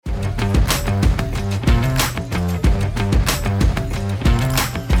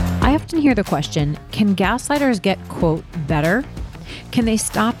often hear the question, can gaslighters get, quote, better? Can they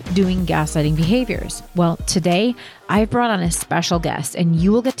stop doing gaslighting behaviors? Well, today I've brought on a special guest, and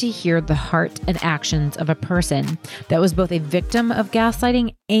you will get to hear the heart and actions of a person that was both a victim of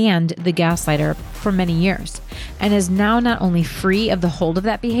gaslighting and the gaslighter for many years, and is now not only free of the hold of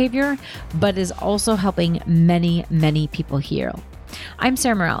that behavior, but is also helping many, many people heal. I'm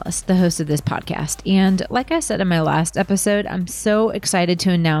Sarah Morales, the host of this podcast, and like I said in my last episode, I'm so excited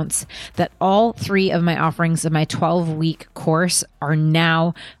to announce that all 3 of my offerings of my 12-week course are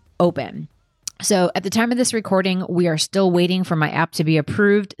now open. So at the time of this recording, we are still waiting for my app to be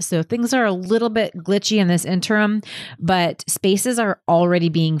approved. So things are a little bit glitchy in this interim, but spaces are already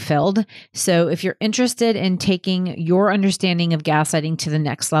being filled. So if you're interested in taking your understanding of gaslighting to the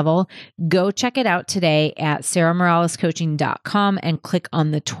next level, go check it out today at sarahmoralescoaching.com and click on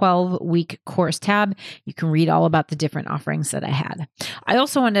the 12-week course tab. You can read all about the different offerings that I had. I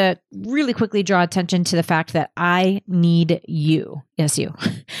also want to really quickly draw attention to the fact that I need you. Yes, you.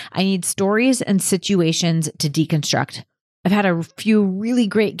 I need stories and situations to deconstruct. I've had a few really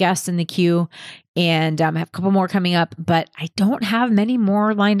great guests in the queue, and I have a couple more coming up, but I don't have many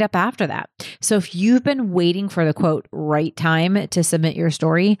more lined up after that. So if you've been waiting for the quote right time to submit your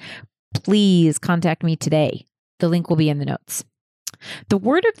story, please contact me today. The link will be in the notes. The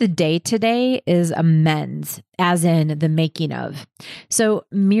word of the day today is amends, as in the making of. So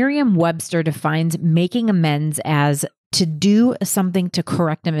Merriam-Webster defines making amends as to do something to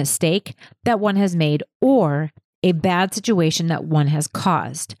correct a mistake that one has made or a bad situation that one has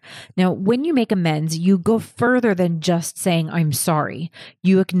caused. Now, when you make amends, you go further than just saying, I'm sorry.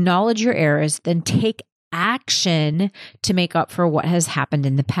 You acknowledge your errors, then take action to make up for what has happened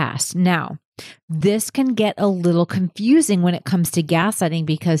in the past. Now, this can get a little confusing when it comes to gaslighting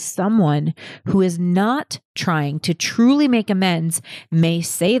because someone who is not trying to truly make amends may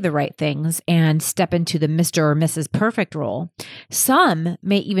say the right things and step into the Mr. or Mrs. Perfect role. Some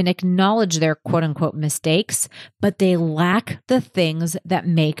may even acknowledge their quote unquote mistakes, but they lack the things that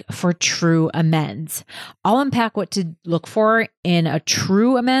make for true amends. I'll unpack what to look for in a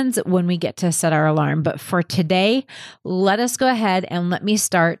true amends when we get to set our alarm. But for today, let us go ahead and let me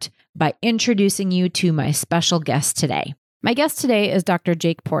start by introducing you to my special guest today. My guest today is Dr.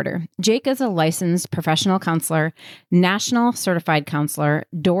 Jake Porter. Jake is a licensed professional counselor, national certified counselor,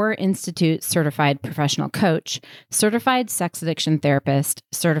 Door Institute certified professional coach, certified sex addiction therapist,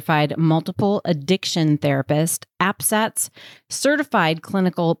 certified multiple addiction therapist, APSATS, certified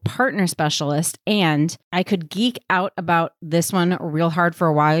clinical partner specialist, and I could geek out about this one real hard for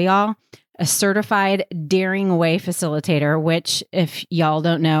a while, y'all. A certified Daring Way facilitator, which if y'all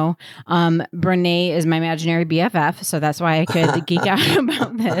don't know, Brene is my imaginary BFF. So that's why I could geek out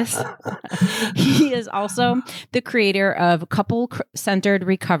about this. He is also the creator of Couple-Centered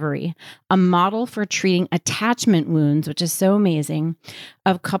Recovery, a model for treating attachment wounds, which is so amazing,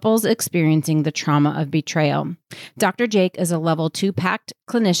 of couples experiencing the trauma of betrayal. Dr. Jake is a level 2 PACT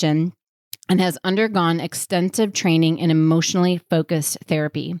clinician and has undergone extensive training in emotionally focused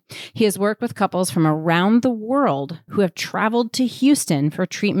therapy. He has worked with couples from around the world who have traveled to Houston for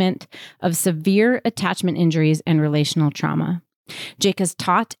treatment of severe attachment injuries and relational trauma. Jake has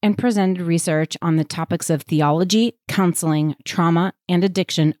taught and presented research on the topics of theology, counseling, trauma, and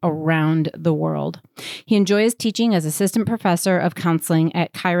addiction around the world. He enjoys teaching as assistant professor of counseling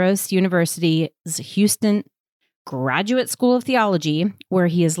at Kairos University's Houston Graduate School of Theology, where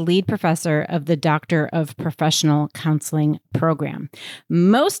he is lead professor of the Doctor of Professional Counseling program.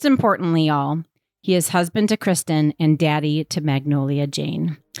 Most importantly, y'all, he is husband to Kristen and daddy to Magnolia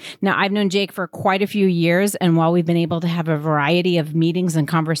Jane. Now, I've known Jake for quite a few years, and while we've been able to have a variety of meetings and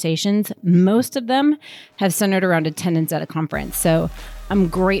conversations, most of them have centered around attendance at a conference. So I'm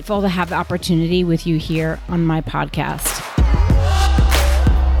grateful to have the opportunity with you here on my podcast.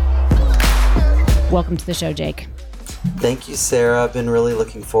 Welcome to the show, Jake. Thank you, Sarah. I've been really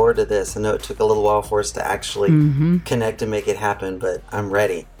looking forward to this. I know it took a little while for us to actually connect and make it happen, but I'm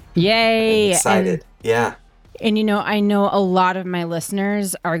ready. Yay. I'm excited. Yeah. And you know, I know a lot of my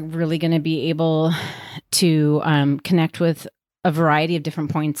listeners are really going to be able to connect with a variety of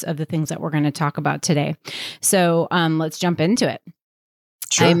different points of the things that we're going to talk about today. So let's jump into it.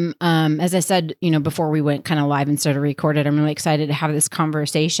 Sure. I'm, as I said, you know, before we went kind of live and started recorded, I'm really excited to have this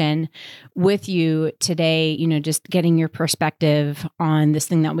conversation with you today, you know, just getting your perspective on this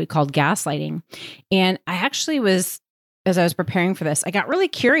thing that we called gaslighting. And I actually was, as I was preparing for this, I got really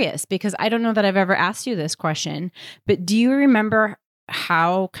curious because I don't know that I've ever asked you this question, but do you remember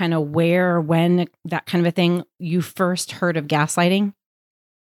how, kind of where, when, that kind of a thing, you first heard of gaslighting?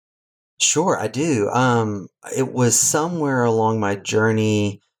 Sure, I do. It was somewhere along my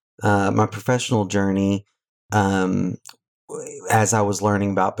journey my professional journey, as I was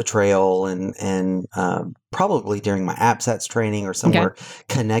learning about betrayal and probably during my AppSats training or somewhere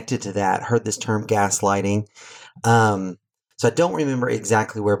connected to that, heard this term gaslighting. So I don't remember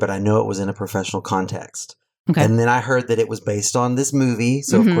exactly where, but I know it was in a professional context. Okay. And then I heard that it was based on this movie.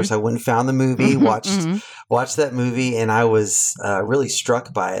 So of course I went and found the movie, watched that movie, and I was really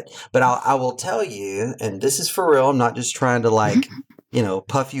struck by it. But I will tell you, and this is for real, I'm not just trying to like,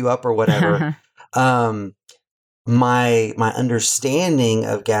 puff you up or whatever. My understanding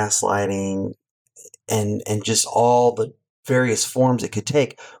of gaslighting and just all the various forms it could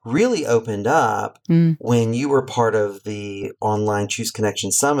take really opened up when you were part of the online Choose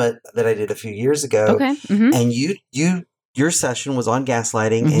Connection Summit that I did a few years ago. Okay. And your session was on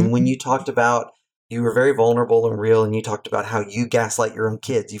gaslighting. And when you talked about, you were very vulnerable and real, and you talked about how you gaslight your own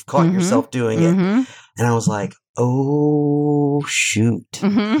kids. You've caught yourself doing it. And I was like, oh, shoot.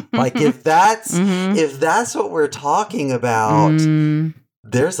 Like if that's what we're talking about,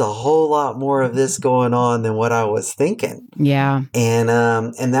 there's a whole lot more of this going on than what I was thinking. Yeah. And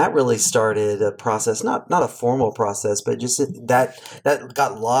that really started a process, not a formal process, but just that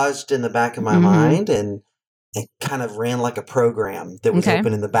got lodged in the back of my mind and kind of ran like a program that was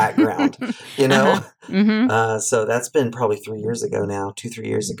open in the background, So that's been probably 3 years ago now, 2-3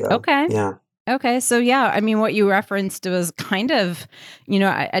 years ago. Okay. Yeah. Okay. So yeah, I mean, what you referenced was kind of,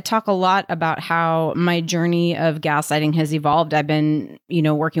 I talk a lot about how my journey of gaslighting has evolved. I've been,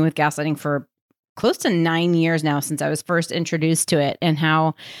 working with gaslighting for close to 9 years now since I was first introduced to it, and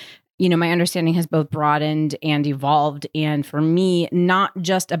how, my understanding has both broadened and evolved. And for me, not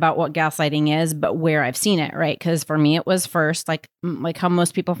just about what gaslighting is, but where I've seen it, right? Because for me, it was first like how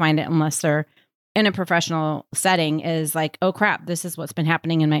most people find it, unless they're in a professional setting, is like, oh crap, this is what's been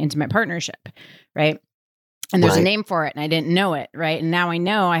happening in my intimate partnership, right? And there's a name for it, and I didn't know it, right? And now I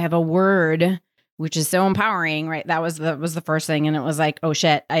know I have a word, which is so empowering, right? That was the first thing, and it was like, oh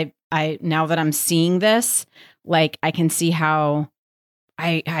shit, I now that I'm seeing this, like I can see how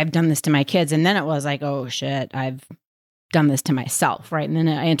I've done this to my kids, and then it was like, oh shit, I've done this to myself, right? And then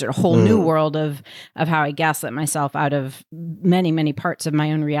I entered a whole new world of how I gaslit myself out of many, many parts of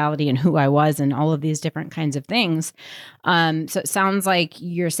my own reality and who I was and all of these different kinds of things. So it sounds like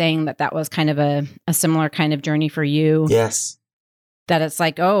you're saying that was kind of a similar kind of journey for you. Yes. That it's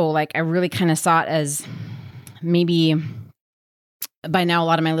like, oh, like I really kind of saw it as, maybe by now a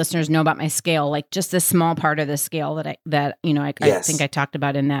lot of my listeners know about my scale, like just this small part of the scale that I think I talked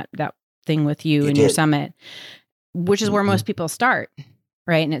about in that thing with you in your summit, which is where most people start,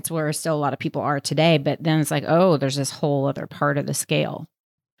 right? And it's where still a lot of people are today. But then it's like, oh, there's this whole other part of the scale.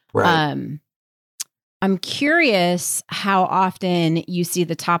 Right. I'm curious how often you see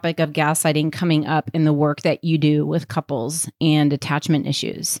the topic of gaslighting coming up in the work that you do with couples and attachment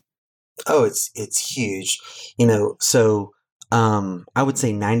issues. Oh, it's huge. So I would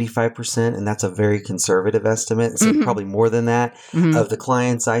say 95%, and that's a very conservative estimate. So probably more than that of the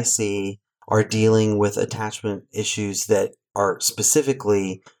clients I see are dealing with attachment issues that are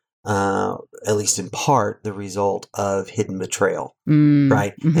specifically, at least in part, the result of hidden betrayal,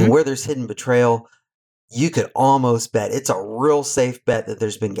 right? And where there's hidden betrayal, you could almost bet it's a real safe bet that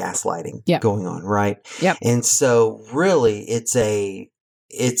there's been gaslighting going on, right? Yep. And so really it's a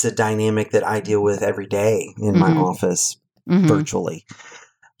dynamic that I deal with every day in my office virtually.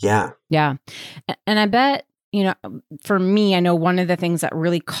 Yeah. Yeah. And I bet, for me, I know one of the things that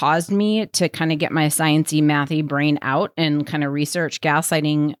really caused me to kind of get my sciencey, mathy brain out and kind of research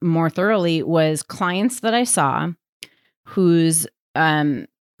gaslighting more thoroughly was clients that I saw whose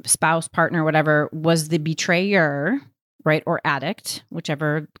spouse, partner, whatever, was the betrayer, right, or addict,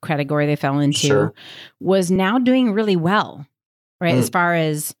 whichever category they fell into, was now doing really well, right, as far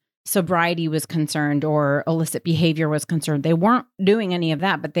as sobriety was concerned or illicit behavior was concerned. They weren't doing any of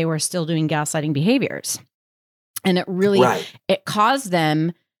that, but they were still doing gaslighting behaviors. And it really, it caused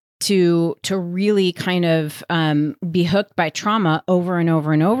them to really kind of be hooked by trauma over and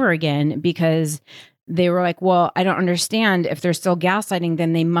over and over again, because they were like, well, I don't understand. If they're still gaslighting,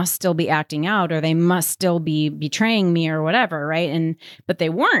 then they must still be acting out, or they must still be betraying me or whatever, right? But they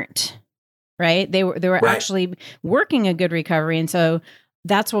weren't, right? They were actually working a good recovery. And so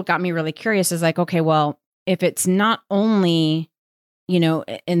that's what got me really curious, is like, okay, well, if it's not only,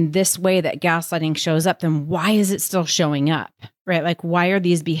 in this way that gaslighting shows up, then why is it still showing up, right? Like, why are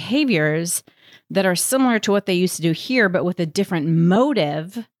these behaviors that are similar to what they used to do here, but with a different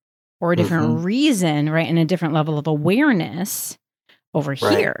motive or a different reason, right? And a different level of awareness over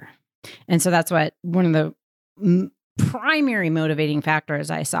here. And so that's what one of the primary motivating factors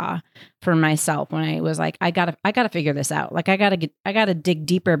I saw for myself when I was like, I gotta figure this out. Like I gotta dig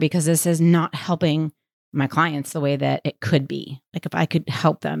deeper because this is not helping my clients the way that it could be. Like if I could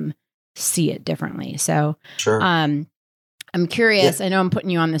help them see it differently. So, Sure. I'm curious. Yeah. I know I'm putting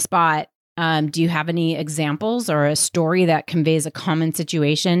you on the spot. Do you have any examples or a story that conveys a common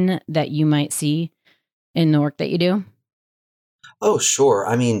situation that you might see in the work that you do? Oh, sure.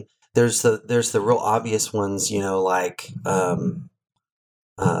 I mean, there's the real obvious ones, like uh,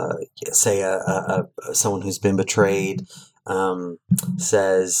 say someone who's been betrayed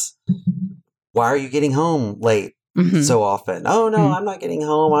says, "Why are you getting home late Mm-hmm. so often?" "Oh no, Mm-hmm. I'm not getting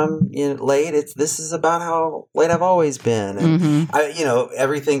home. I'm late. This is about how late I've always been." And Mm-hmm.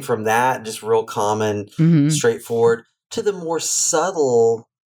 everything from that, just real common, Mm-hmm. straightforward, to the more subtle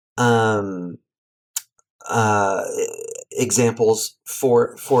um, uh, examples.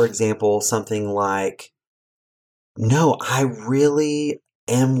 For example, something like, "No, I really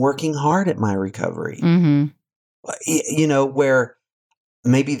am working hard at my recovery." Mm-hmm. Where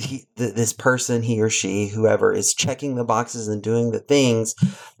maybe this person, he or she, whoever, is checking the boxes and doing the things,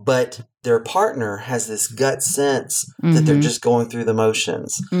 but their partner has this gut sense that they're Mm-hmm. just going through the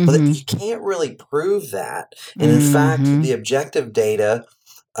motions. Well, Mm-hmm. you can't really prove that. And in fact, the objective data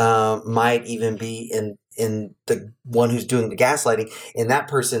might even be in the one who's doing the gaslighting in that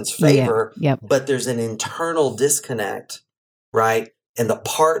person's favor, Yep. but there's an internal disconnect, right? And the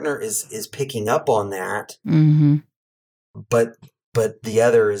partner is picking up on that, Mm-hmm. but the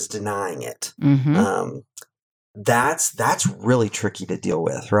other is denying it. Mm-hmm. That's really tricky to deal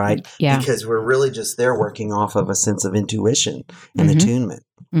with, right? Yeah. Because we're really just there working off of a sense of intuition and Mm-hmm. attunement.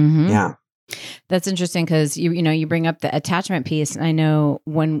 Mm-hmm. Yeah. That's interesting because you bring up the attachment piece. And I know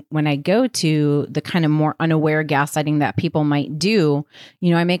when I go to the kind of more unaware gaslighting that people might do,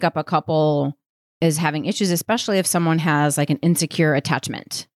 I make up a couple is having issues, especially if someone has like an insecure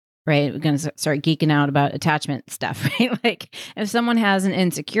attachment, right? We're going to start geeking out about attachment stuff, right? Like if someone has an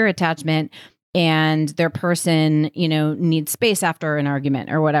insecure attachment and their person, needs space after an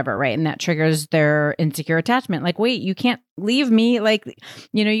argument or whatever, right? And that triggers their insecure attachment. Like, wait, you can't leave me. Like,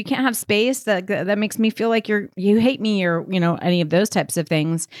 you can't have space. That makes me feel like you hate me or, any of those types of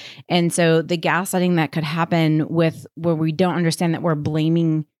things. And so the gaslighting that could happen with where we don't understand that we're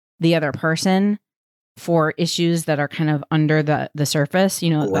blaming the other person for issues that are kind of under the surface,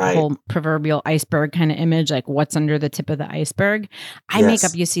 Right. the whole proverbial iceberg kind of image, like what's under the tip of the iceberg. I make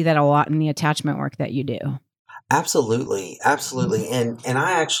up, Yes. you see that a lot in the attachment work that you do. Absolutely. Absolutely. And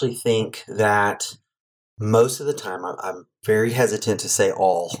I actually think that most of the time, I'm very hesitant to say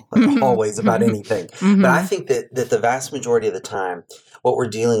always about anything, but I think that the vast majority of the time, what we're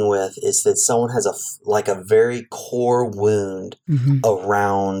dealing with is that someone has a very core wound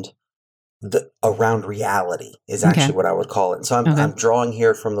around reality is actually what I would call it. And so I'm drawing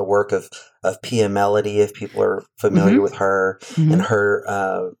here from the work of Pia Mellody, if people are familiar with her and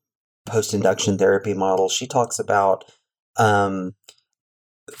her post-induction therapy model. She talks about 5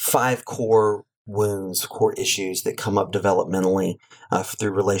 core wounds, core issues that come up developmentally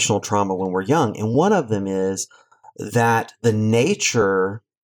through relational trauma when we're young. And one of them is that the nature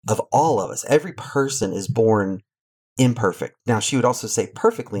of all of us, every person is born imperfect. Now, she would also say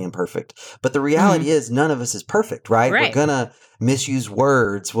perfectly imperfect, but the reality is none of us is perfect, right? We're going to misuse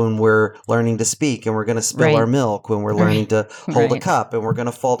words when we're learning to speak, and we're going to spill our milk when we're learning to hold a cup, and we're going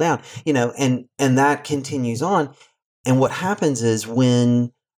to fall down, and that continues on. And what happens is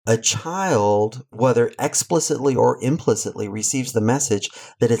when a child, whether explicitly or implicitly, receives the message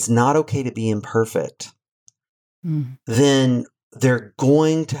that it's not okay to be imperfect, then they're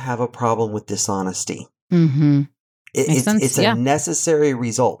going to have a problem with dishonesty. It's a necessary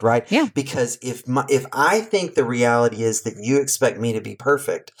result, right? Yeah. Because if I think the reality is that you expect me to be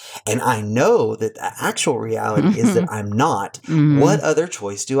perfect, and I know that the actual reality is that I'm not, what other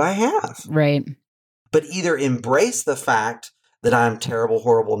choice do I have? Right. But either embrace the fact that I'm terrible,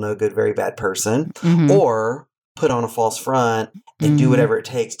 horrible, no good, very bad person, or put on a false front and do whatever it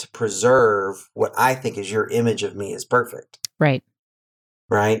takes to preserve what I think is your image of me as perfect. Right.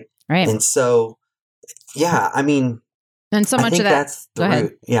 Right. Right. And so, yeah, I mean, and so much of that, that's the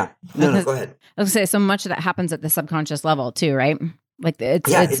root. Yeah. No, go ahead. I was going to say, so much of that happens at the subconscious level too, right? Like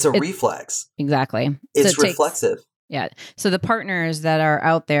it's a reflex. Exactly. It's reflexive. Yeah. So the partners that are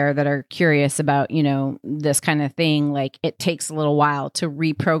out there that are curious about, this kind of thing, like it takes a little while to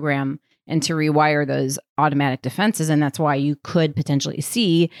reprogram and to rewire those automatic defenses. And that's why you could potentially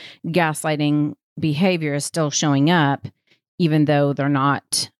see gaslighting behaviors still showing up, even though they're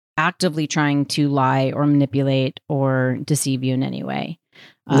not actively trying to lie or manipulate or deceive you in any way.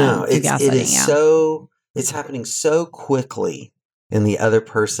 No, it is so it's happening so quickly in the other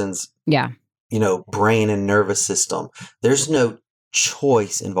person's, Yeah. brain and nervous system. There's no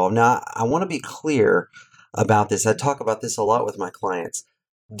choice involved. Now, I want to be clear about this. I talk about this a lot with my clients.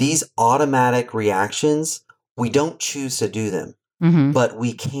 These automatic reactions, we don't choose to do them, but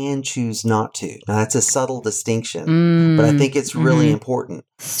we can choose not to. Now, that's a subtle distinction, but I think it's really important.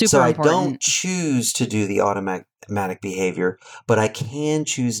 Super important. I don't choose to do the automatic behavior, but I can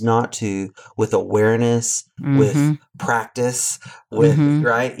choose not to with awareness, with practice, with,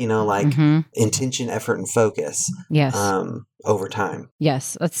 right? Intention, effort, and focus. Yes. Over time.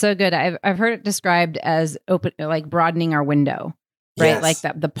 Yes. That's so good. I've heard it described as broadening our window, right? Yes.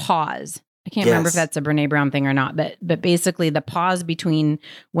 Like the pause. I can't remember if that's a Brene Brown thing or not, but basically the pause between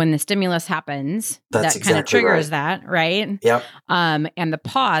when the stimulus happens, that's that kind of triggers that, right? Yep. And the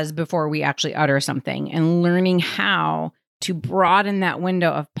pause before we actually utter something, and learning how to broaden that window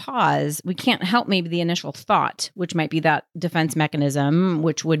of pause. We can't help maybe the initial thought, which might be that defense mechanism,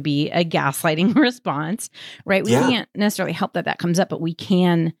 which would be a gaslighting response, right? We can't necessarily help that comes up, but we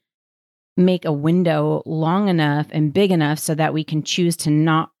can make a window long enough and big enough so that we can choose to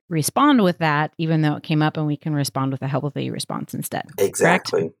not respond with that, even though it came up, and we can respond with a healthy response instead.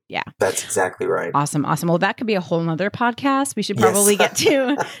 Exactly. Correct? Yeah. That's exactly right. Awesome. Well, that could be a whole nother podcast. We should probably get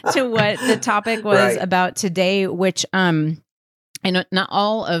to what the topic was about today, which, I know not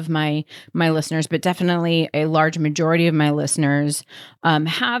all of my listeners, but definitely a large majority of my listeners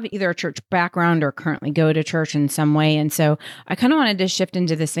have either a church background or currently go to church in some way. And so I kind of wanted to shift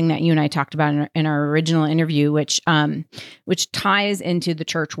into this thing that you and I talked about in our original interview, which ties into the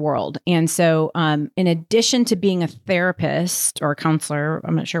church world. And so in addition to being a therapist or a counselor,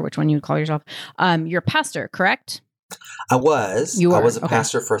 I'm not sure which one you would call yourself, you're a pastor, correct? I was. You were. I was a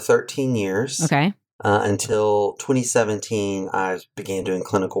pastor for 13 years. Okay. Until 2017, I began doing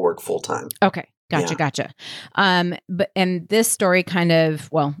clinical work full time. Okay. Gotcha. And this story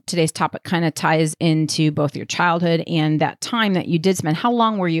today's topic kind of ties into both your childhood and that time that you did spend. How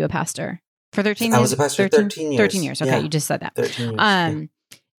long were you a pastor? For 13 years? I was a pastor 13 years. 13 years. Okay. Yeah. You just said that. 13 years.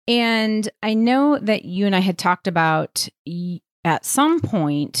 And I know that you and I had talked about at some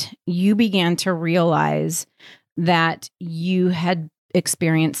point you began to realize that you had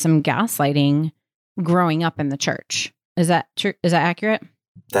experienced some gaslighting growing up in the church. Is that true? Is that accurate?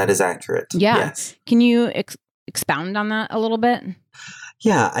 That is accurate. Yeah. Yes. Can you expound on that a little bit?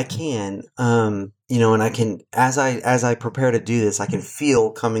 Yeah, I can. And I can, as I prepare to do this, I can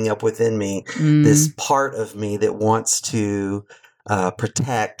feel coming up within me this part of me that wants to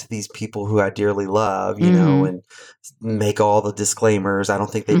protect these people who I dearly love, and make all the disclaimers. I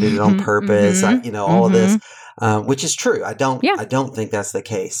don't think they did it on purpose. All of this, which is true. I don't think that's the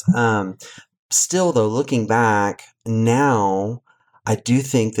case. Still, though, looking back now, I do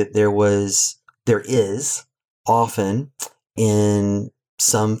think that there is often in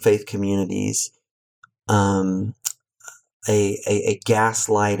some faith communities a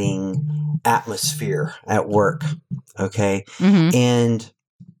gaslighting atmosphere at work. Okay, and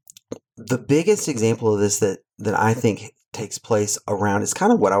the biggest example of this that I think takes place around is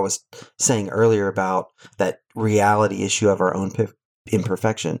kind of what I was saying earlier about that reality issue of our own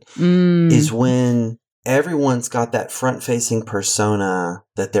imperfection is when everyone's got that front-facing persona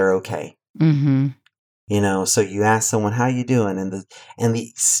that they're okay. So you ask someone, how you doing? And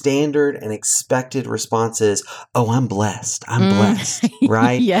the standard and expected response is, oh, I'm blessed. I'm blessed.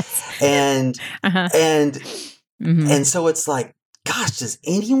 Right? Yes. And so it's like, gosh, does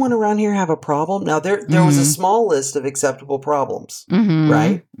anyone around here have a problem? Now there was a small list of acceptable problems,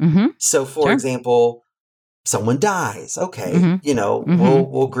 right? So for example, someone dies. Okay.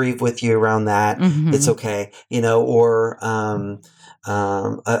 We'll grieve with you around that. It's okay. Or,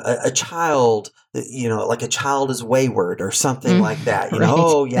 a child, like a child is wayward or something like that, Right.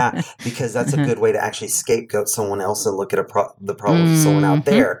 Oh yeah, because that's a good way to actually scapegoat someone else and look at the problem of someone out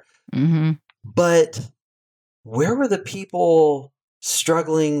there. But where were the people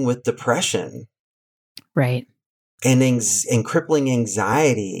struggling with depression? Right. And crippling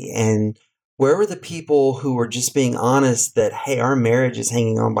anxiety, and where were the people who were just being honest that, hey, our marriage is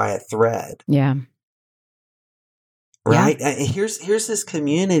hanging on by a thread? Yeah. Right? Yeah. And here's this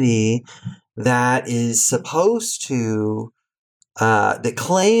community that is supposed to, that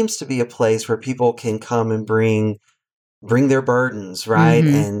claims to be a place where people can come and bring their burdens, right?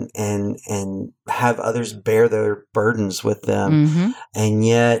 And have others bear their burdens with them. And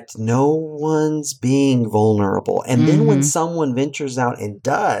yet no one's being vulnerable. And then when someone ventures out and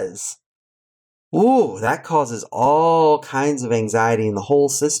does, that causes all kinds of anxiety in the whole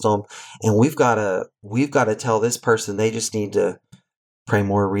system. And we've got to tell this person they just need to pray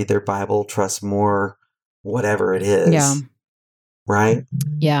more, read their Bible, trust more whatever it Yeah. is. Right?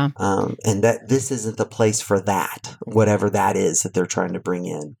 Yeah. And that this isn't the place for that, whatever that is that they're trying to bring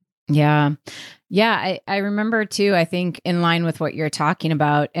in. Yeah. Yeah. I remember too, I think in line with what you're talking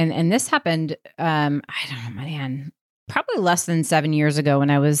about, and this happened, I don't know, man, probably less than 7 years ago when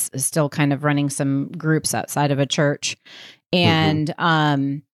I was still kind of running some groups outside of a church. And,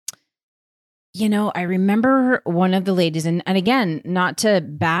 you know, I remember one of the ladies, and again, not to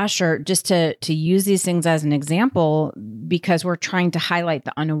bash or just to use these things as an example, because we're trying to highlight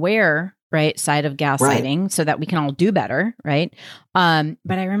the unaware, right, side of gaslighting so that we can all do better, right? But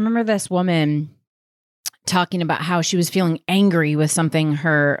I remember this woman talking about how she was feeling angry with something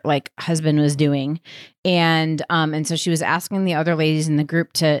her like husband was doing. And so she was asking the other ladies in the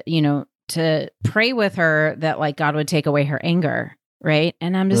group to, you know, to pray with her that like God would take away her anger, right?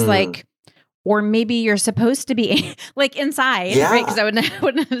 And I'm just like, or maybe you're supposed to be like inside, right? Because I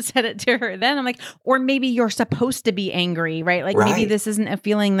wouldn't have said it to her then. I'm like, or maybe you're supposed to be angry, right? Like maybe this isn't a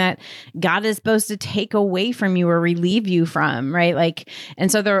feeling that God is supposed to take away from you or relieve you from, right? Like,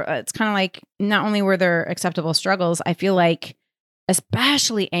 and so there, it's kind of like not only were there acceptable struggles, I feel like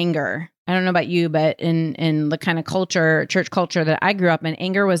especially anger. I don't know about you, but in the kind of culture, church culture that I grew up in,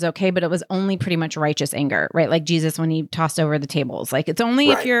 anger was okay, but it was only pretty much righteous anger, right? Like Jesus when he tossed over the tables. Like it's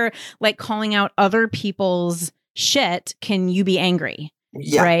only if you're like calling out other people's shit can you be angry,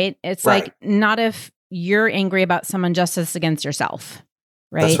 right? It's like not if you're angry about some injustice against yourself,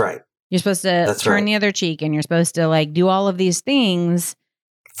 right? That's right. You're supposed to turn the other cheek, and you're supposed to like do all of these things.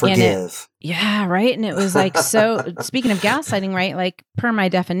 Forgive. Yeah, right. And it was like, so speaking of gaslighting, right? Like per my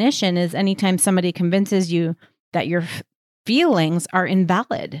definition is anytime somebody convinces you that your feelings are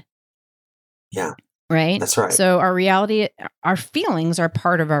invalid. Yeah. Right? That's right. So our feelings are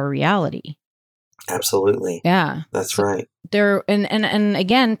part of our reality. Absolutely. Yeah. That's right. There and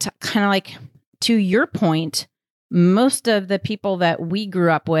again, kind of like to your point, most of the people that we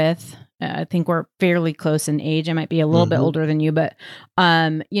grew up with, I think we're fairly close in age. I might be a little bit older than you, but,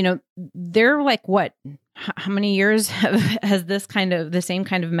 you know, they're like, what, how many years has the same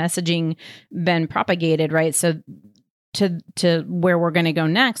kind of messaging been propagated, right? So to where we're going to go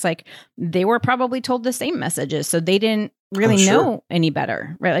next, like they were probably told the same messages. So they didn't really know any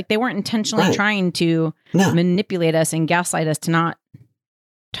better, right? Like they weren't intentionally trying to manipulate us and gaslight us to not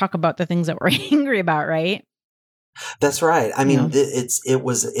talk about the things that we're angry about, right? That's right. I mean,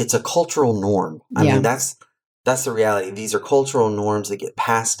 it's a cultural norm. I mean, that's the reality. These are cultural norms that get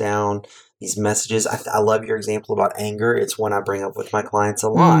passed down. These messages. I love your example about anger. It's one I bring up with my clients a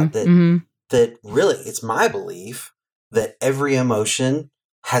lot. That really, it's my belief that every emotion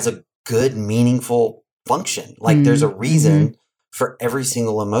has a good, meaningful function. Like there's a reason for every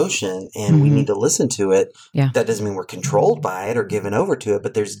single emotion, and we need to listen to it. Yeah. That doesn't mean we're controlled by it or given over to it,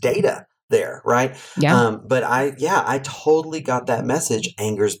 but there's data there, right? Yeah. But I totally got that message.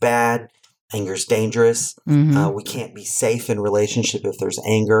 Anger's bad. Anger's dangerous. We can't be safe in relationship if there's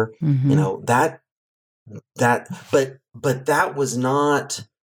anger. You know, but that was not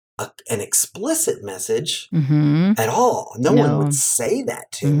an explicit message at all. No one would say that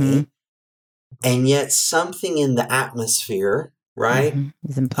to me. And yet something in the atmosphere, right?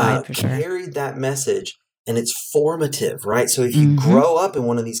 Is implied for sure. Carried that message. And it's formative, right? So if you grow up in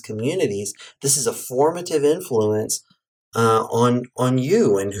one of these communities, this is a formative influence on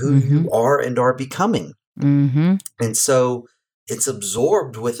you and who you are and are becoming. And so it's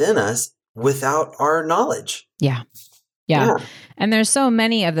absorbed within us without our knowledge. Yeah. And there's so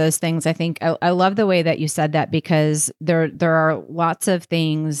many of those things. I think I love the way that you said that, because there are lots of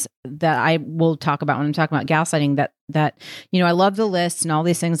things that I will talk about when I'm talking about gaslighting that, you know, I love the list and all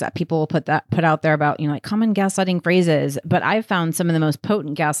these things that people will put out there about, you know, like common gaslighting phrases. But I've found some of the most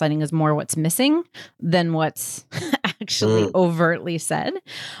potent gaslighting is more what's missing than what's actually overtly said.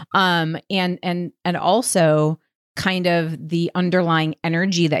 And also kind of the underlying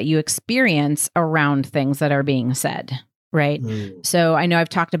energy that you experience around things that are being said. Right. So I know I've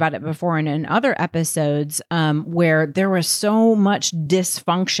talked about it before in other episodes where there was so much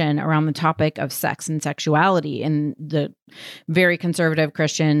dysfunction around the topic of sex and sexuality in the very conservative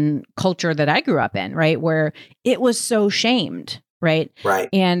Christian culture that I grew up in, right? Where it was so shamed. Right.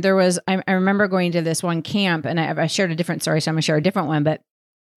 And there was, I remember going to this one camp, and I shared a different story, so I'm going to share a different one, but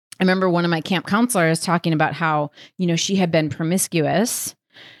I remember one of my camp counselors talking about how, you know, she had been promiscuous.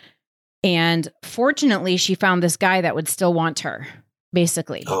 And fortunately, she found this guy that would still want her.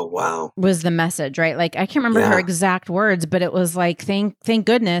 basically. Oh, wow. Was the message, right? Like, I can't remember her exact words, but it was like, thank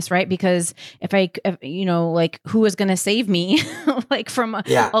goodness, right? Because if like, who was going to save me like from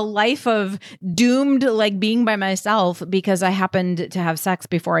a life of doomed, like being by myself because I happened to have sex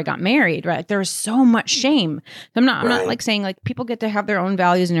before I got married, right? Like, there's so much shame. I'm not like saying like people get to have their own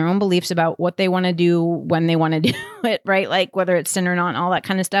values and their own beliefs about what they want to do when they want to do it, right? Like whether it's sin or not and all that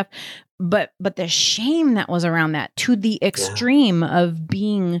kind of stuff. But the shame that was around that to the extreme of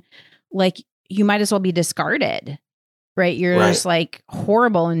being like, you might as well be discarded, right? You're just like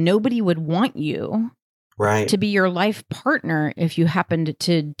horrible and nobody would want you to be your life partner if you happened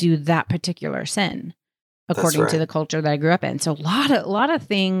to do that particular sin, according to the culture that I grew up in. So a lot of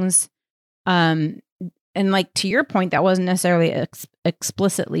things, and like to your point, that wasn't necessarily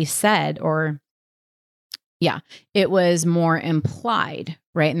explicitly said it was more implied,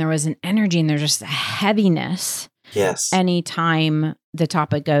 right? And there was an energy and there's just a heaviness. Yes. Anytime the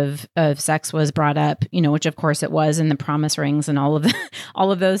topic of sex was brought up, which of course it was, and the promise rings and all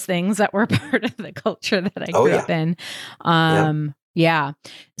of those things that were part of the culture that I grew up in.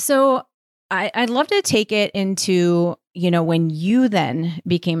 So I'd love to take it into, when you then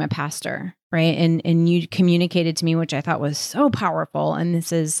became a pastor, right? And you communicated to me, which I thought was so powerful. And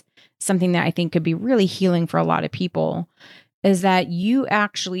this is something that I think could be really healing for a lot of people, is that you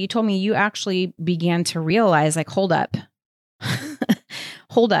told me you actually began to realize, like, hold up,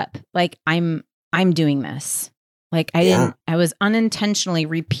 like I'm doing this. Like I was unintentionally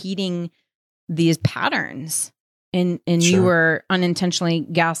repeating these patterns and you were unintentionally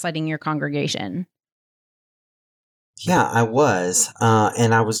gaslighting your congregation. Yeah, I was.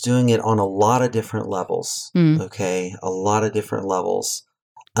 And I was doing it on a lot of different levels. Okay. A lot of different levels.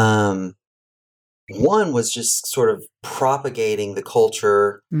 One was just sort of propagating the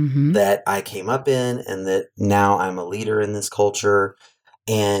culture that I came up in, and that now I'm a leader in this culture,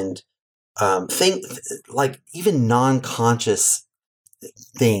 and like even non-conscious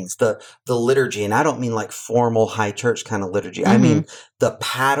things, the liturgy, and I don't mean like formal high church kind of liturgy. I mean the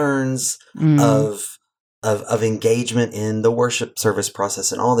patterns of engagement in the worship service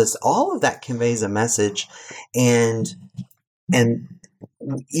process and all of that conveys a message, and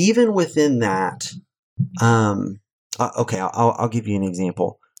even within that, okay, I'll give you an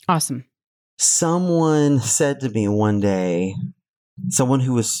example. Awesome. Someone said to me one day, someone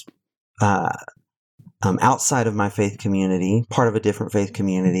who was outside of my faith community, part of a different faith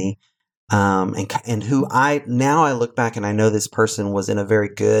community, and who I look back and I know this person was in a very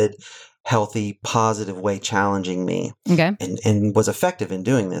good, healthy, positive way challenging me, and was effective in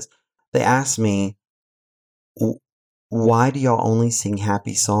doing this. They asked me, why do y'all only sing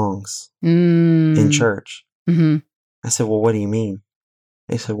happy songs in church? I said, well, what do you mean?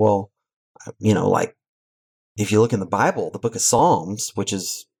 They said, well, like if you look in the Bible, the book of Psalms, which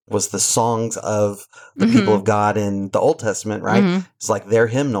was the songs of the people of God in the Old Testament, right? It's like their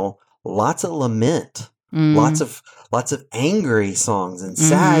hymnal, lots of lament, lots of angry songs and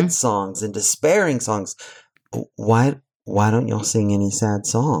sad songs and despairing songs. Why don't y'all sing any sad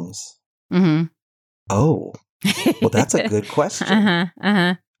songs? Oh, well, that's a good question.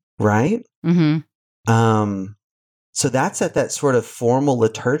 Right? So that's at that sort of formal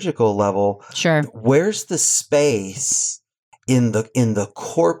liturgical level. Sure. Where's the space in the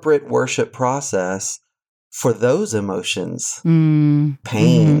corporate worship process for those emotions?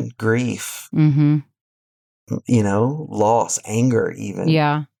 Pain, grief, loss, anger, even.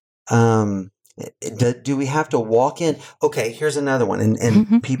 Yeah. Do we have to walk in? Okay, here's another one,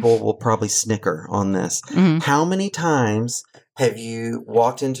 and people will probably snicker on this. How many times have you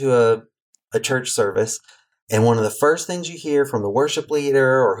walked into a church service, and one of the first things you hear from the worship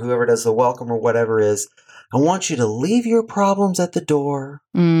leader or whoever does the welcome or whatever is, I want you to leave your problems at the door.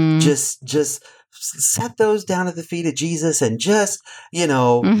 Just set those down at the feet of Jesus and just,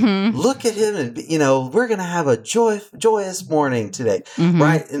 look at him and, we're going to have a joyous morning today.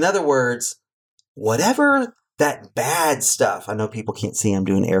 Right? In other words, whatever that bad stuff, I know people can't see I'm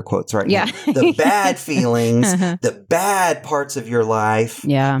doing air quotes right now. The bad feelings, the bad parts of your life,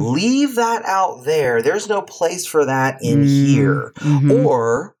 leave that out there. There's no place for that in here.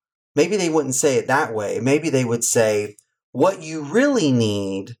 Or maybe they wouldn't say it that way. Maybe they would say, what you really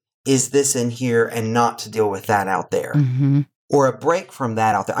need is this in here and not to deal with that out there. Or a break from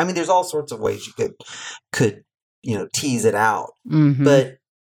that out there. I mean, there's all sorts of ways you could tease it out. But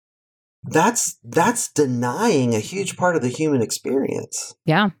that's denying a huge part of the human experience.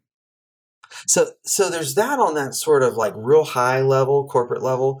 Yeah. So there's that on that sort of like real high level, corporate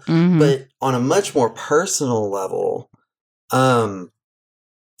level, but on a much more personal level,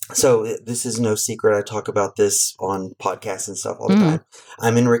 So this is no secret. I talk about this on podcasts and stuff all the time.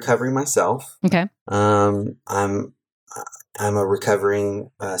 I'm in recovery myself. Okay. I'm a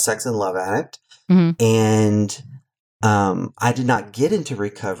recovering sex and love addict, and I did not get into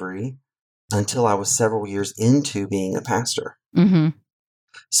recovery until I was several years into being a pastor.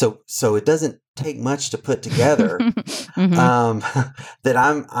 So it doesn't take much to put together that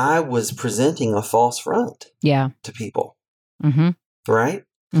I was presenting a false front to people, right?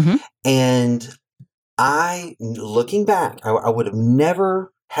 And looking back, I would have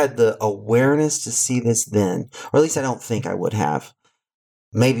never had the awareness to see this then, or at least I don't think I would have.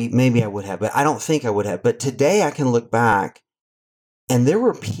 Maybe I would have, but I don't think I would have. But today I can look back, and there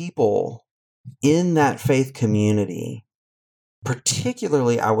were people in that faith community,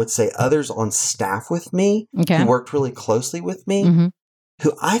 particularly, I would say, others on staff with me who worked really closely with me,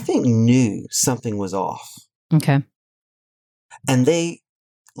 who I think knew something was off. Okay. And they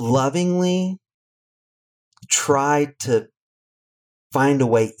lovingly tried to find a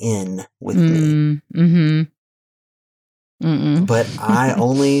way in with me. But I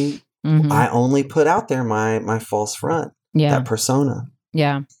only put out there my false front, that persona.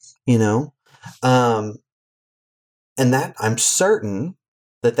 Yeah. You know? And that I'm certain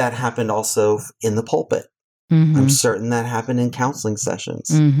that happened also in the pulpit. I'm certain that happened in counseling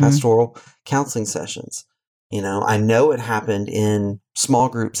sessions, pastoral counseling sessions. You know, I know it happened in small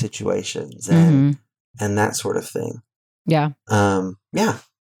group situations and that sort of thing. Yeah. Yeah.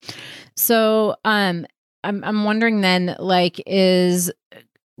 So, I'm wondering then, like,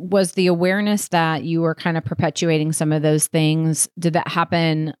 was the awareness that you were kind of perpetuating some of those things, did that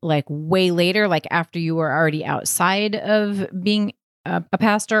happen like way later, like after you were already outside of being a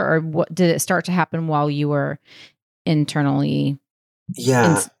pastor, or what did it start to happen while you were internally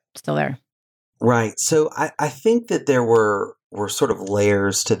still there? Right. So I think that there were sort of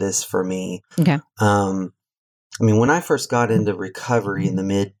layers to this for me. Okay. I mean, when I first got into recovery in the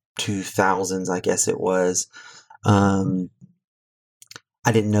mid 2000s, I guess it was,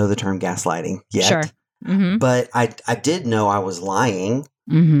 I didn't know the term gaslighting yet. Sure. But I did know I was lying.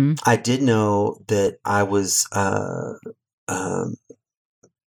 I did know that I was, there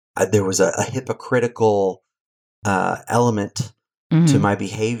was a hypocritical element to my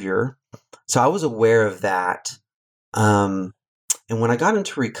behavior. So I was aware of that. And when I got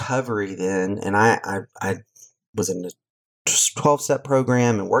into recovery then, and I was in the 12-step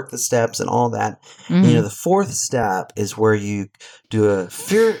program and worked the steps and all that. You know, the fourth step is where you do a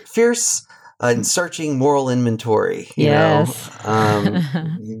fierce and searching moral inventory. You know,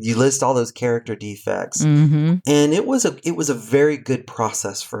 you list all those character defects, and it was a very good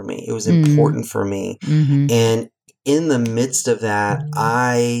process for me. It was important for me, and in the midst of that,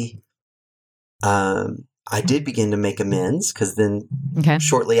 I did begin to make amends, because then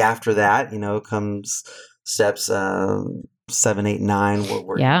shortly after that, you know, comes steps 7, 8, 9,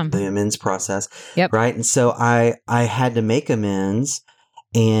 where the amends process, right? And so I had to make amends,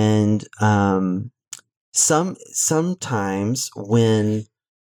 and sometimes when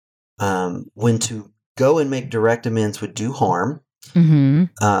to go and make direct amends would do harm.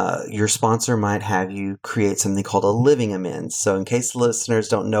 Your sponsor might have you create something called a living amends. So in case the listeners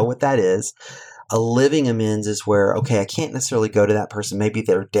don't know what that is, a living amends is where, okay, I can't necessarily go to that person. Maybe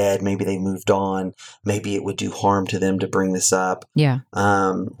they're dead. Maybe they moved on. Maybe it would do harm to them to bring this up.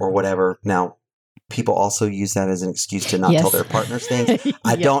 Or whatever. Now, people also use that as an excuse to not tell their partners things.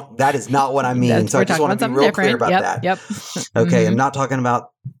 That is not what I mean. So I just want to be real clear about that. Okay. I'm not talking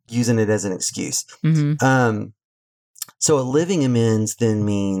about using it as an excuse. So a living amends then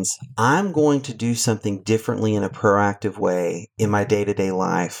means I'm going to do something differently in a proactive way in my day-to-day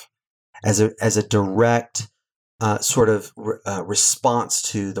life as a direct sort of response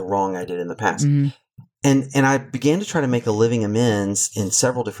to the wrong I did in the past. And I began to try to make a living amends in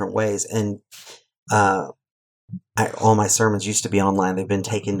several different ways. And all my sermons used to be online. They've been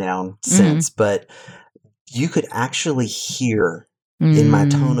taken down since. But you could actually hear in my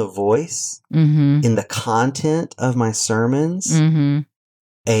tone of voice, in the content of my sermons,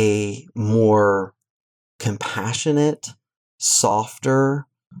 a more compassionate, softer,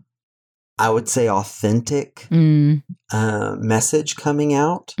 I would say authentic message coming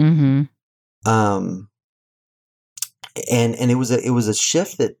out. And it was a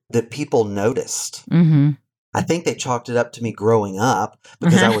shift that people noticed. I think they chalked it up to me growing up,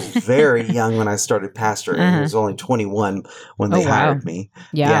 because I was very young when I started pastoring. I was only 21 when they hired me.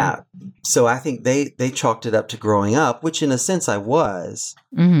 Yeah. So I think they chalked it up to growing up, which in a sense I was.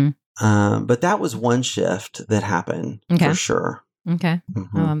 But that was one shift that happened for sure. Okay.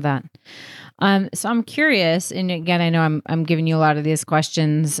 I love that. So I'm curious, and again, I know I'm giving you a lot of these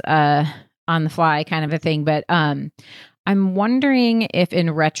questions on the fly kind of a thing, but I'm wondering if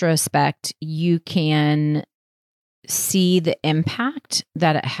in retrospect you can see the impact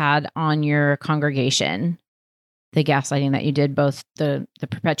that it had on your congregation, the gaslighting that you did, both the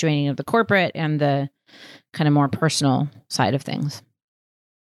perpetuating of the corporate and the kind of more personal side of things.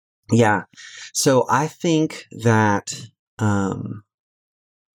 Yeah. So I think that when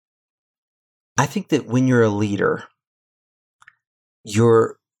you're a leader,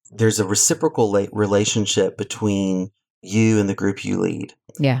 there's a reciprocal relationship between you and the group you lead.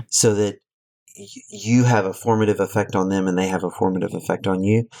 Yeah. So that you have a formative effect on them and they have a formative effect on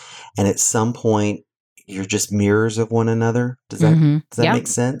you. And at some point, you're just mirrors of one another. Does that make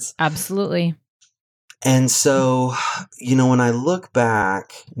sense? Absolutely. And so, when I look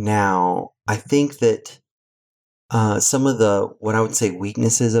back now, I think that some of what I would say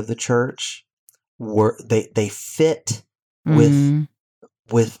weaknesses of the church were they fit with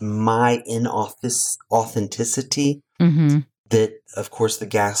my inauthenticity that, of course, the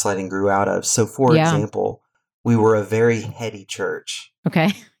gaslighting grew out of. So, for example, we were a very heady church. Okay.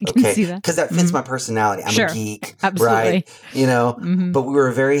 I can see that. Because that fits my personality. I'm a geek, absolutely. Right? But we were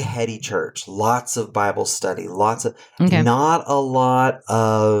a very heady church. Lots of Bible study, not a lot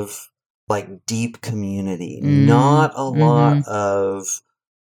of like deep community, not a lot of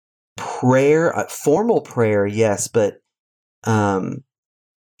prayer, formal prayer, yes, but I've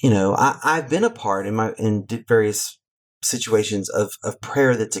been a part in various situations of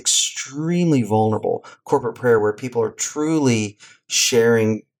prayer that's extremely vulnerable, corporate prayer where people are truly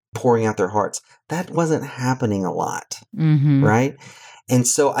sharing, pouring out their hearts. That wasn't happening a lot, right? And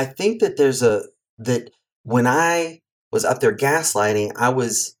so I think that that when I was up there gaslighting, I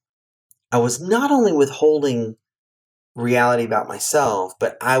was not only withholding reality about myself,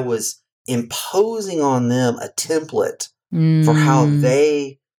 but I was imposing on them a template for how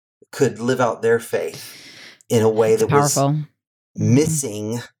they could live out their faith in a way that powerful. Was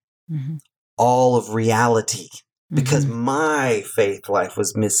missing all of reality, because my faith life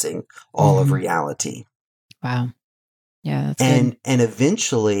was missing all of reality. Wow. Yeah, that's good. And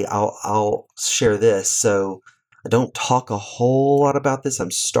eventually I'll share this. So I don't talk a whole lot about this. I'm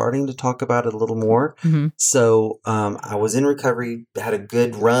starting to talk about it a little more. So I was in recovery, had a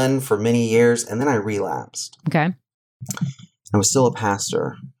good run for many years, and then I relapsed. Okay. I was still a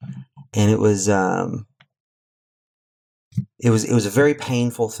pastor, and it was a very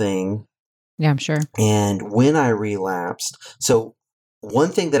painful thing. Yeah, I'm sure. And when I relapsed, so one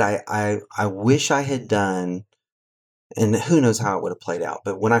thing that I wish I had done, and who knows how it would have played out,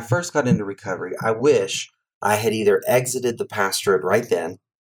 but when I first got into recovery, I wish I had either exited the pastorate right then,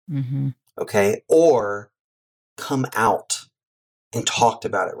 okay, or come out and talked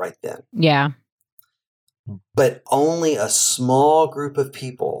about it right then. Yeah. But only a small group of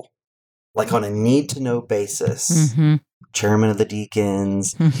people, like on a need-to-know basis, chairman of the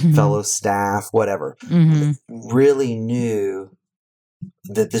deacons, fellow staff, whatever, really knew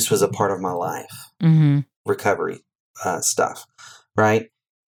that this was a part of my life, recovery stuff, right?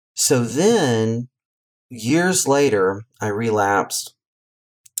 So then, years later, I relapsed,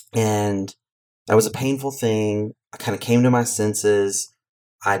 and that was a painful thing. I kind of came to my senses.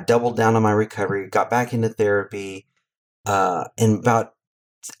 I doubled down on my recovery, got back into therapy, and about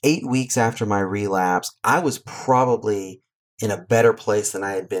 8 weeks after my relapse, I was probably in a better place than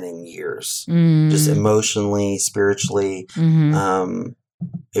I had been in years, just emotionally, spiritually.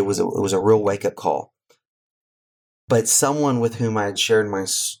 It was a real wake-up call. But someone with whom I had shared my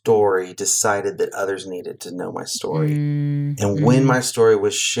story decided that others needed to know my story. And when my story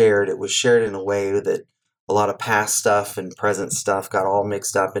was shared, it was shared in a way that a lot of past stuff and present stuff got all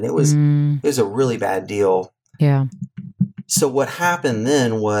mixed up, and it was a really bad deal. Yeah. So what happened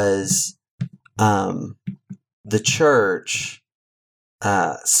then was the church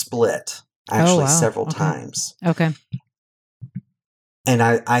split actually several times. Okay. And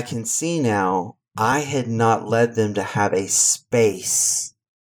I can see now I had not led them to have a space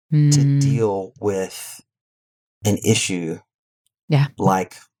to deal with an issue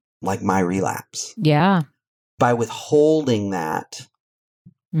like my relapse. Yeah. By withholding that,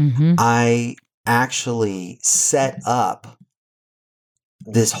 I actually set up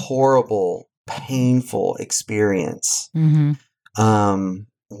this horrible, painful experience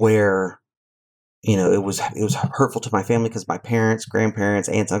where, it was hurtful to my family because my parents, grandparents,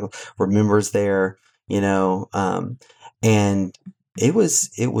 aunts, uncles were members there, and it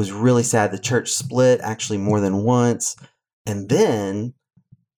was really sad. The church split actually more than once. And then,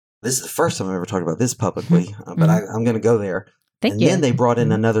 this is the first time I've ever talked about this publicly, but I'm going to go there. Thank and you. then they brought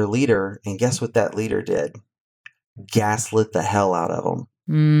in another leader, and guess what that leader did? Gaslit the hell out of them.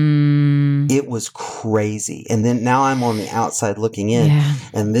 It was crazy. And then now I'm on the outside looking in,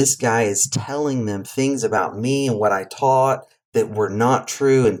 and this guy is telling them things about me and what I taught that were not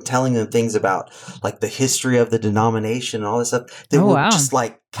true, and telling them things about like the history of the denomination and all this stuff that were just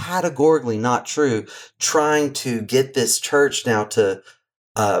like categorically not true, trying to get this church now to,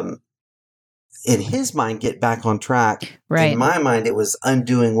 in his mind, get back on track. Right. In my mind, it was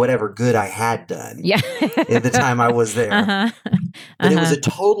undoing whatever good I had done at the time I was there. But it was a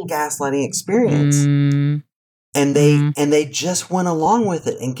total gaslighting experience. And they just went along with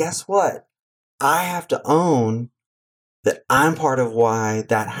it. And guess what? I have to own that I'm part of why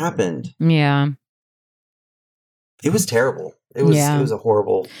that happened. Yeah. It was terrible. It was a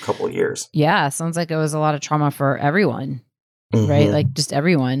horrible couple of years. Yeah. Sounds like it was a lot of trauma for everyone, right? Like just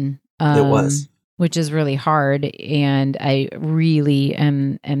everyone. It was. Which is really hard. And I really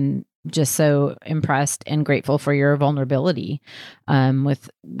am just so impressed and grateful for your vulnerability with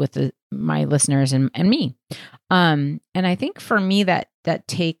my listeners and me. And I think for me that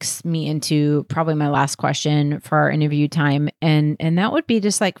takes me into probably my last question for our interview time. And that would be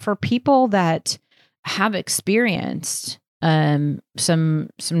just like for people that have experienced some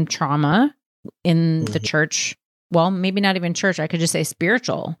trauma in the church. Well, maybe not even church. I could just say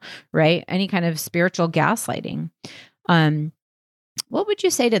spiritual, right? Any kind of spiritual gaslighting. What would you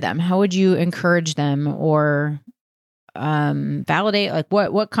say to them? How would you encourage them or validate? Like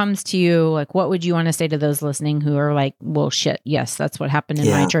what comes to you? Like what would you want to say to those listening who are like, well, shit, yes, that's what happened in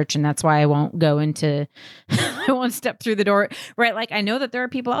my church, and that's why I won't go into, I won't step through the door, right? Like I know that there are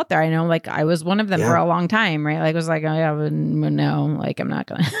people out there. I know, like I was one of them for a long time, right? Like I was like, oh yeah, no, like I'm not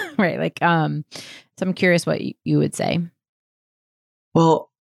gonna, right? Like so I'm curious what you would say.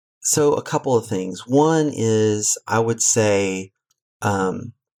 Well, so a couple of things. One is I would say,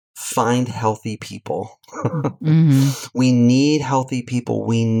 find healthy people. We need healthy people.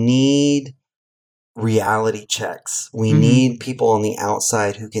 We need reality checks. We need people on the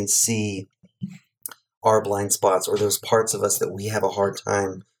outside who can see our blind spots or those parts of us that we have a hard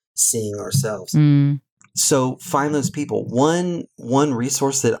time seeing ourselves. So find those people. One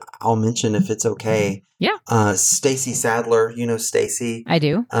resource that I'll mention if it's okay. Yeah. Stacy Sadler, you know Stacy. I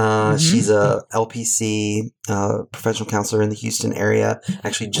do. She's a LPC professional counselor in the Houston area.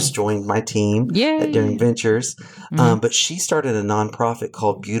 Actually just joined my team at Daring Ventures. But she started a nonprofit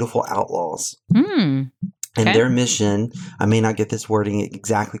called Beautiful Outlaws. And their mission, I may not get this wording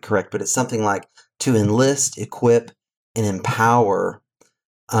exactly correct, but it's something like to enlist, equip, and empower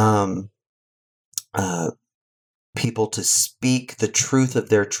people to speak the truth of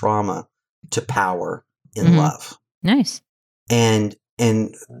their trauma to power in love. Nice. And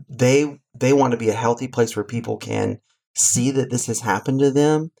they want to be a healthy place where people can see that this has happened to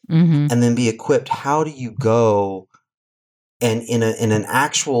them and then be equipped. How do you go and in an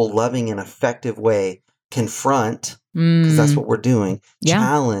actual loving and effective way confront, because that's what we're doing,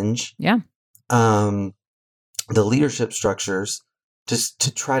 challenge the leadership structures just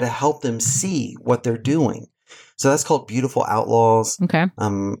to try to help them see what they're doing. So that's called Beautiful Outlaws. Okay.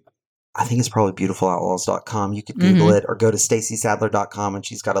 I think it's probably beautifuloutlaws.com. You could Google it or go to stacysadler.com and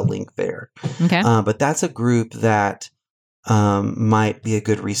she's got a link there. Okay. But that's a group that might be a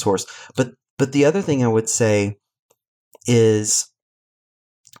good resource. But the other thing I would say is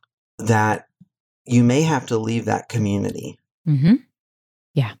that you may have to leave that community.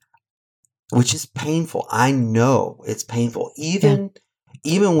 Yeah. Which is painful. I know it's painful. Even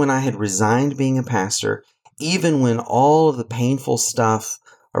when I had resigned being a pastor, even when all of the painful stuff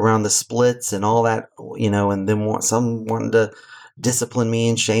around the splits and all that, and then some wanted to discipline me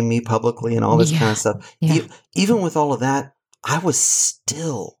and shame me publicly and all this kind of stuff. Even with all of that, I was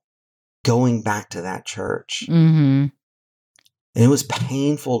still going back to that church. And it was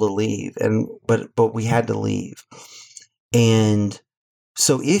painful to leave, but we had to leave. And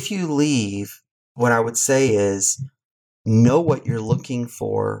so if you leave, what I would say is know what you're looking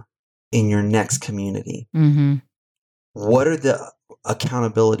for in your next community. What are the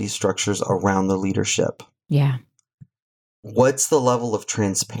accountability structures around the leadership? Yeah. What's the level of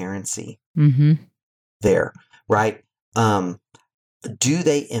transparency there, right? Do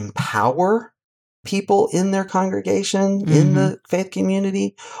they empower people in their congregation, in the faith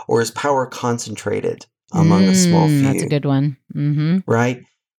community, or is power concentrated among a small few? That's a good one. Right?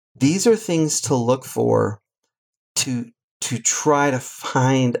 These are things to look for to try to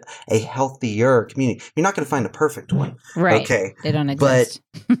find a healthier community. You're not going to find a perfect one. Right. Okay. They don't exist.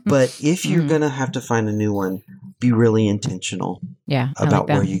 But if you're going to have to find a new one, be really intentional about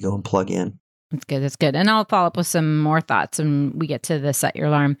like where you go and plug in. That's good. That's good. And I'll follow up with some more thoughts when we get to the set your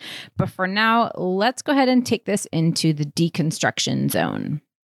alarm. But for now, let's go ahead and take this into the deconstruction zone.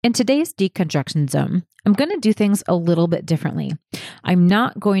 In today's deconstruction zone, I'm going to do things a little bit differently. I'm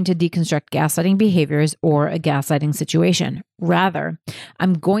not going to deconstruct gaslighting behaviors or a gaslighting situation. Rather,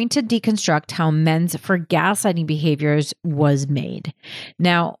 I'm going to deconstruct how amends for gaslighting behaviors was made.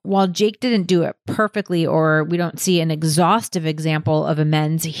 Now, while Jake didn't do it perfectly, or we don't see an exhaustive example of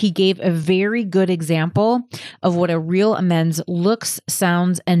amends, he gave a very good example of what a real amends looks,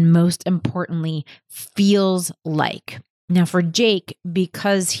 sounds, and most importantly, feels like. Now, for Jake,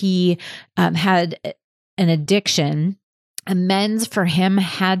 because he had an addiction, amends for him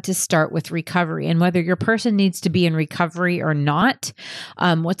had to start with recovery. And whether your person needs to be in recovery or not,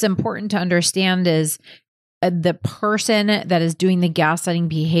 what's important to understand is the person that is doing the gaslighting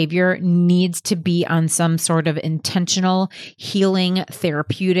behavior needs to be on some sort of intentional healing,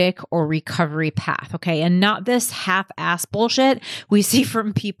 therapeutic, or recovery path. Okay. And not this half-ass bullshit we see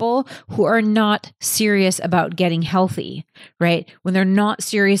from people who are not serious about getting healthy, right? When they're not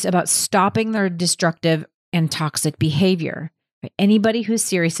serious about stopping their destructive and toxic behavior. Anybody who's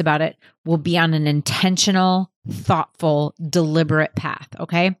serious about it will be on an intentional, thoughtful, deliberate path,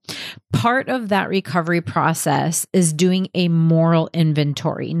 okay? Part of that recovery process is doing a moral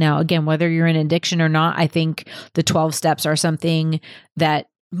inventory. Now, again, whether you're in addiction or not, I think the 12 steps are something that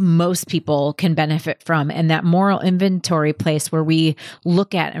most people can benefit from. And that moral inventory place where we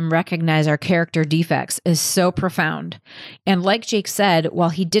look at and recognize our character defects is so profound. And like Jake said, while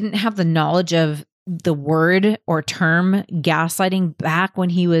he didn't have the knowledge of the word or term gaslighting back when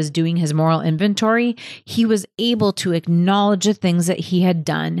he was doing his moral inventory, he was able to acknowledge the things that he had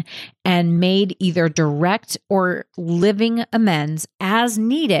done and made either direct or living amends as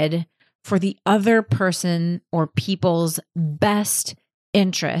needed for the other person or people's best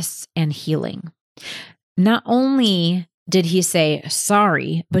interests and healing. Not only did he say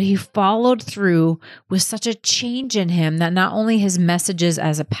sorry, but he followed through with such a change in him that not only his messages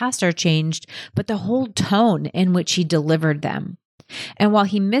as a pastor changed, but the whole tone in which he delivered them. And while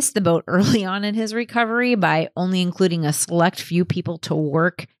he missed the boat early on in his recovery by only including a select few people to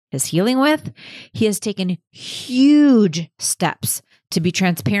work his healing with, he has taken huge steps to be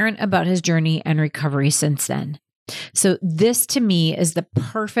transparent about his journey and recovery since then. So this to me is the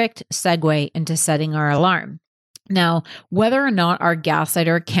perfect segue into setting our alarm. Now, whether or not our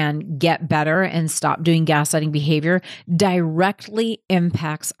gaslighter can get better and stop doing gaslighting behavior directly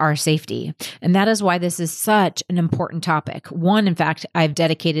impacts our safety. And that is why this is such an important topic. One, in fact, I've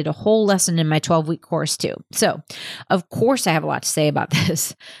dedicated a whole lesson in my 12-week course to. So, of course, I have a lot to say about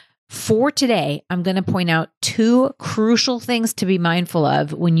this. For today, I'm going to point out two crucial things to be mindful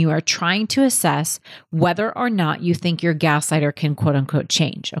of when you are trying to assess whether or not you think your gaslighter can quote unquote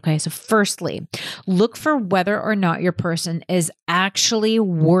change. Okay. So firstly, look for whether or not your person is actually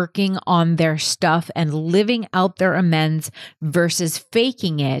working on their stuff and living out their amends versus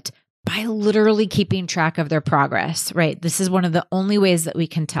faking it by literally keeping track of their progress, right? This is one of the only ways that we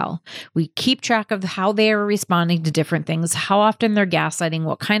can tell. We keep track of how they are responding to different things, how often they're gaslighting,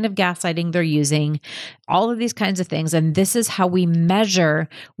 what kind of gaslighting they're using, all of these kinds of things. And this is how we measure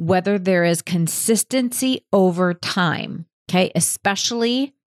whether there is consistency over time, okay?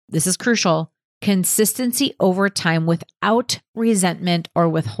 Especially, this is crucial, consistency over time without resentment or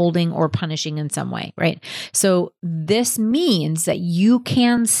withholding or punishing in some way, right? So this means that you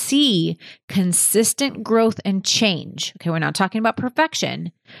can see consistent growth and change. Okay, we're not talking about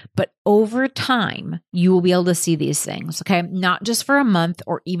perfection, but over time, you will be able to see these things, okay? Not just for a month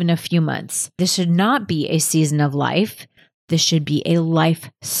or even a few months. This should not be a season of life. This should be a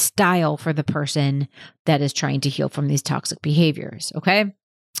lifestyle for the person that is trying to heal from these toxic behaviors, okay?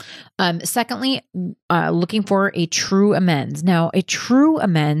 Secondly, looking for a true amends. Now, a true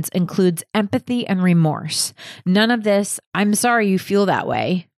amends includes empathy and remorse. None of this, I'm sorry you feel that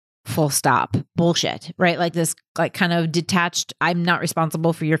way, full stop, bullshit, right? Like this, like kind of detached, I'm not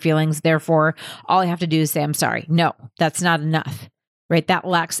responsible for your feelings, therefore all I have to do is say I'm sorry. No, that's not enough, right? That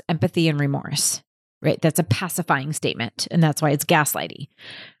lacks empathy and remorse, right? That's a pacifying statement, and that's why it's gaslighty.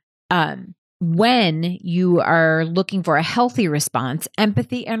 When you are looking for a healthy response,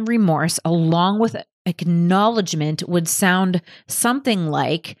 empathy and remorse, along with acknowledgement, would sound something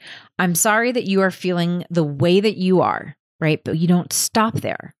like, I'm sorry that you are feeling the way that you are, right? But you don't stop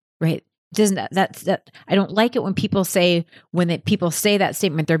there, right? doesn't that I don't like it when people say that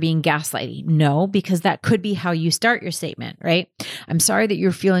statement, they're being gaslighty. No, because that could be how you start your statement, right? I'm sorry that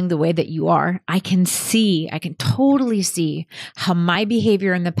you're feeling the way that you are. I can totally see how my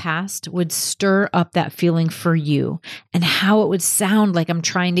behavior in the past would stir up that feeling for you and how it would sound like I'm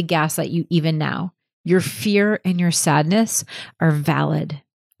trying to gaslight you even now. Your fear and your sadness are valid.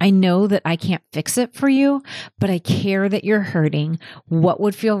 I know that I can't fix it for you, but I care that you're hurting. What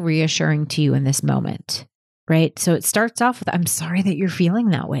would feel reassuring to you in this moment? Right? So it starts off with, I'm sorry that you're feeling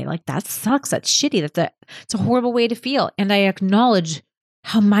that way. Like, that sucks. That's shitty. It's a horrible way to feel. And I acknowledge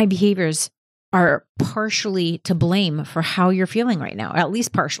how my behaviors are partially to blame for how you're feeling right now, at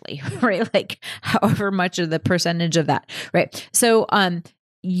least partially, right? Like, however much of the percentage of that, right? So,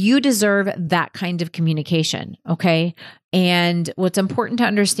 you deserve that kind of communication. Okay. And what's important to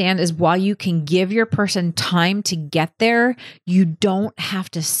understand is while you can give your person time to get there, you don't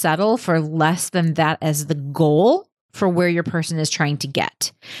have to settle for less than that as the goal for where your person is trying to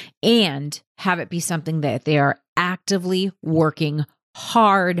get, and have it be something that they are actively working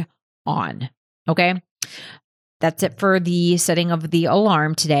hard on. Okay. That's it for the setting of the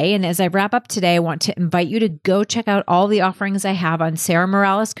alarm today. And as I wrap up today, I want to invite you to go check out all the offerings I have on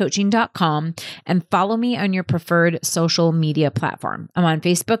sarahmoralescoaching.com and follow me on your preferred social media platform. I'm on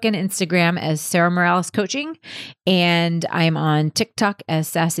Facebook and Instagram as Sarah Morales Coaching, and I'm on TikTok as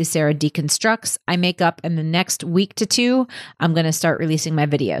Sassy Sarah Deconstructs. I make up in the next week to 2, I'm going to start releasing my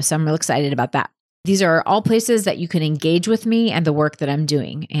videos. So I'm real excited about that. These are all places that you can engage with me and the work that I'm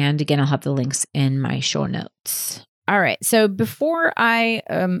doing. And again, I'll have the links in my show notes. All right. So before I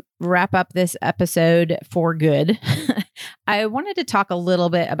wrap up this episode for good, I wanted to talk a little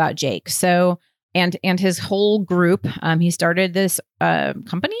bit about Jake. So, and his whole group. He started this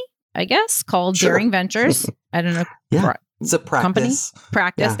company, I guess, called Daring Ventures. I don't know. Yeah. It's a practice.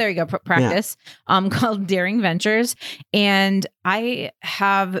 Practice. Yeah. There you go. Practice. Yeah. Called Daring Ventures. And I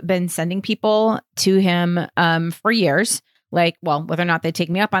have been sending people to him for years. Like, well, whether or not they take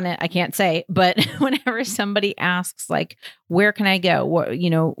me up on it, I can't say. But whenever somebody asks, like, where can I go? What,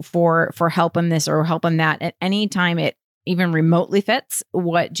 for help on this or help on that, at any time it even remotely fits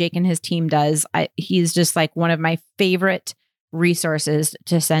what Jake and his team does, he's just like one of my favorite resources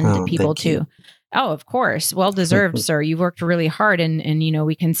to send people to. Oh, of course. Well deserved, sir. You've worked really hard. And,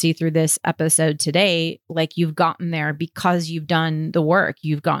 we can see through this episode today, like, you've gotten there because you've done the work.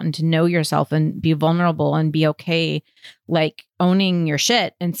 You've gotten to know yourself and be vulnerable and be okay, like owning your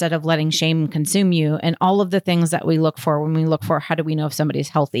shit instead of letting shame consume you, and all of the things that we look for when we look for how do we know if somebody's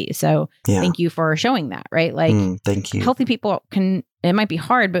healthy. So Thank you for showing that, right? Like, thank you. Healthy people it might be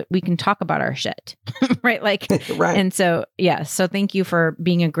hard, but we can talk about our shit, right? Like, right. And so, so thank you for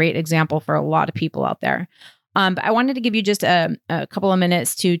being a great example for a lot of people out there. But I wanted to give you just a couple of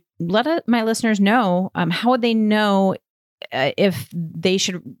minutes to let my listeners know, how would they know if they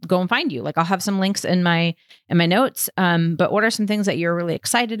should go and find you? Like, I'll have some links in my notes. But what are some things that you're really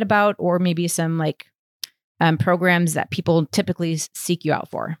excited about, or maybe some like programs that people typically seek you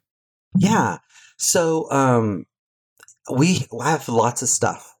out for? Yeah. So, we have lots of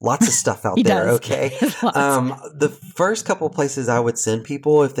stuff out there. Does. Okay. The first couple of places I would send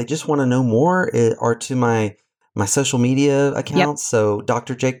people if they just want to know more are to my social media accounts. Yep. So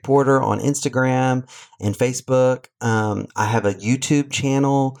Dr. Jake Porter on Instagram and Facebook. I have a YouTube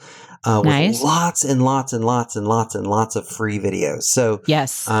channel with lots and lots and lots and lots and lots of free videos. So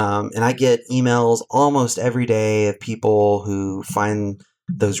yes. And I get emails almost every day of people who find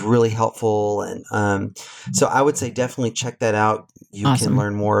those really helpful. And so I would say definitely check that out. You Awesome. Can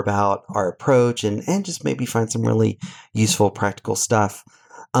learn more about our approach and just maybe find some really useful, practical stuff.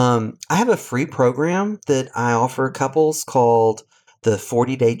 I have a free program that I offer couples called the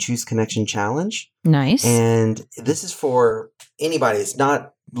 40-Day Choose Connection Challenge. Nice. And this is for anybody. It's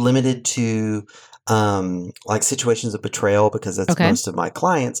not limited to like situations of betrayal, because that's most of my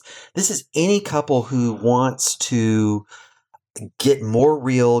clients. This is any couple who wants to get more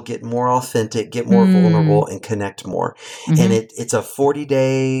real, get more authentic, get more vulnerable, and connect more. Mm-hmm. And it's a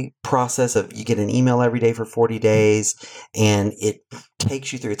 40-day process of, you get an email every day for 40 days, and it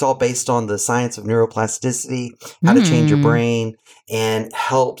takes you through. It's all based on the science of neuroplasticity, how to change your brain, and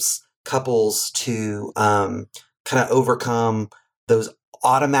helps couples to kind of overcome those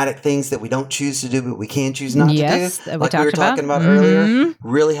automatic things that we don't choose to do, but we can choose not to do. Like we were talking about earlier,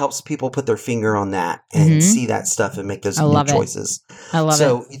 really helps people put their finger on that and see that stuff and make those new choices. I love it.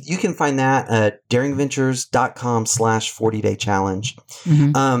 So you can find that at daringventures.com/40-day challenge.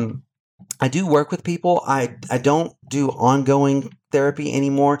 I do work with people. I don't do ongoing therapy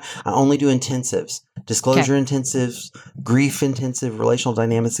anymore. I only do intensives, disclosure intensives, grief intensive, relational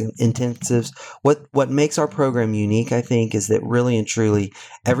dynamics intensives. What makes our program unique, I think, is that really and truly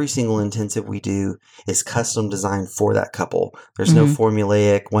every single intensive we do is custom designed for that couple. There's no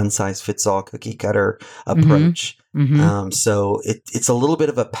formulaic, one size fits all cookie cutter approach. So it's a little bit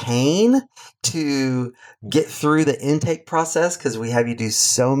of a pain to get through the intake process because we have you do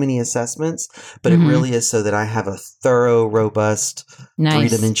so many assessments, but it really is so that I have a thorough, robust,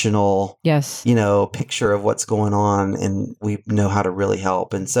 three-dimensional, picture of what's going on, and we know how to really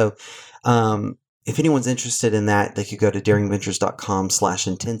help. And so, if anyone's interested in that, they could go to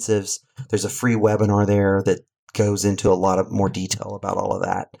daringventures.com/intensives. There's a free webinar there that goes into a lot of more detail about all of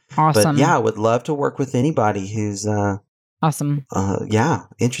that. Awesome. But yeah, I would love to work with anybody who's awesome.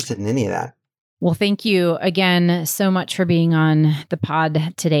 Interested in any of that. Well, thank you again so much for being on the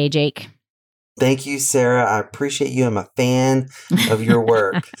pod today, Jake. Thank you, Sarah. I appreciate you. I'm a fan of your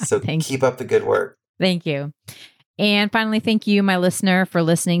work. So keep up the good work. Thank you. And finally, thank you, my listener, for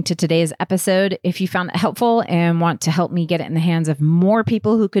listening to today's episode. If you found it helpful and want to help me get it in the hands of more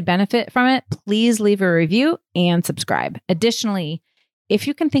people who could benefit from it, please leave a review and subscribe. Additionally, if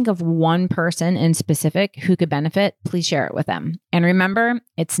you can think of one person in specific who could benefit, please share it with them. And remember,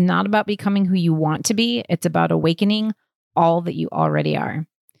 it's not about becoming who you want to be. It's about awakening all that you already are.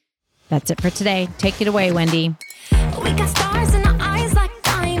 That's it for today. Take it away, Wendy. We got stars in